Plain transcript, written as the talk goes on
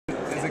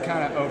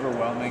kind of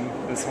overwhelming,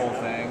 this whole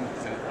thing?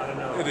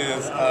 It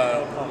is.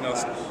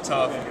 It's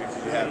tough.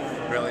 You have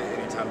barely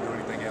any time to do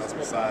anything else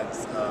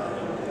besides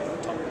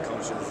talk to the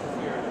coaches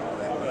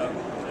and all that.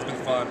 But it's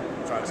been fun.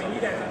 I'm trying to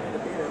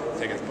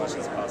take as much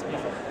as possible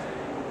from it.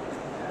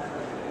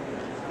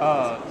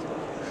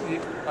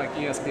 Like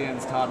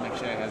ESPN's Todd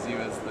McShay has you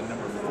as the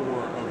number 4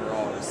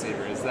 overall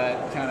receiver. Is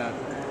that kind of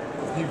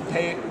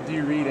do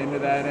you read into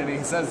that? And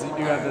he says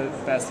you have the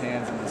best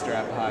hands in this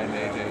draft behind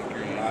AJ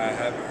Green. I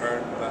haven't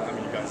heard, but I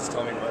mean, you guys just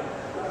told me, but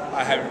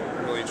I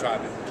haven't really tried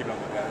to keep up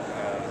with that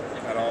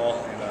at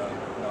all. And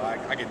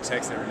I get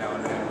texts every now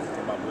and then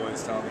from my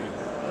boys telling me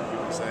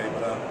what to say,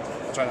 but I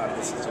try not to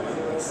listen to it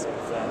unless I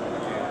can.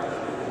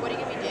 What are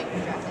you going to be doing for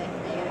draft day? Are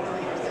you going to go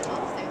here or stay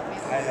with family?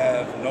 I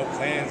have no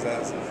plans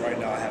as of right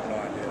now. I have no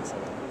idea. So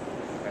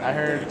I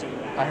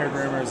heard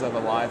rumors of a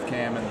live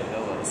cam in the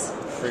villas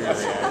for your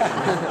reaction.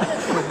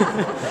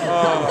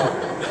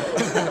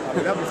 I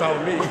mean, that'd be fine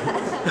with me.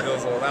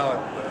 Bills will allow it,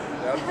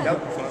 but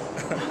that'd be fun.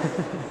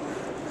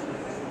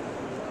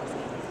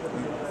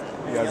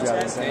 You guys got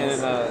anything?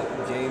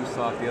 And James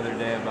talked the other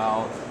day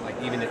about, like,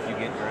 even if you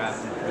get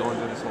drafted, going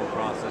through this whole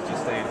process,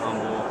 just staying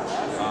humble,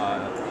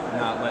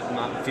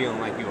 not feeling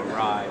like you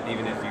arrived,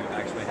 even if you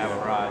actually have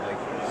arrived. Like,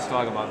 just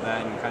talk about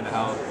that and kind of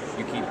how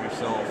you keep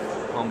yourself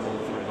humble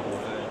through the whole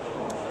thing.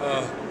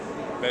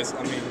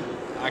 Basically, I mean,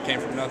 I came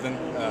from nothing.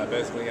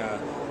 Basically, I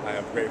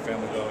have a great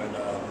family though, and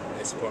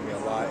they support me a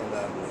lot. And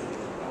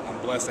I'm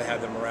blessed to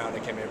have them around. They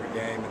came every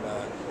game, and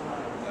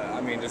I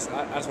mean, I just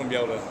want to be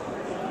able to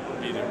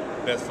be the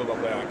best football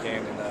player I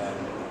can. And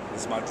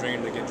it's my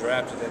dream to get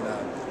drafted. And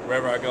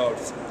wherever I go, I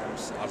just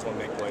want to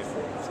make plays for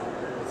them. So.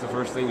 What's the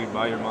first thing you'd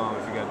buy your mom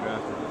if you got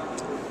drafted?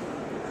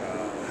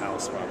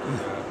 House, probably. I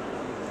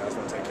just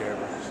want to take care of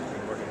her. She's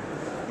been working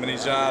many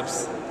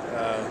jobs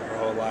her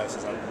whole life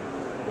since I've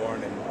been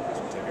born, and I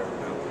just want to take care of her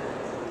now.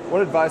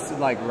 What advice did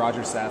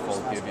Roger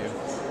Saffold give you?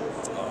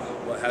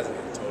 Well, hasn't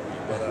he told me,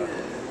 but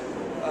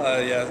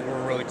yeah,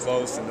 we're really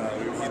close, and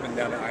he's been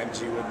down at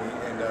IMG with me.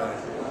 And the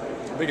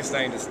biggest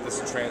thing is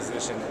this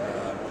transition,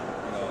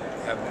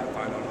 having that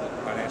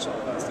financial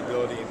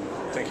stability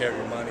and take care of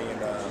your money, and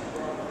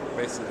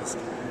basically just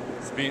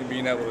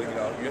being able to, you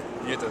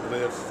have to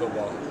live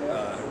football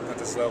at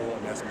this level,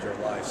 and that's your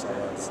life. So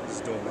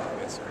just doing that, I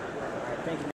guess. Thank you.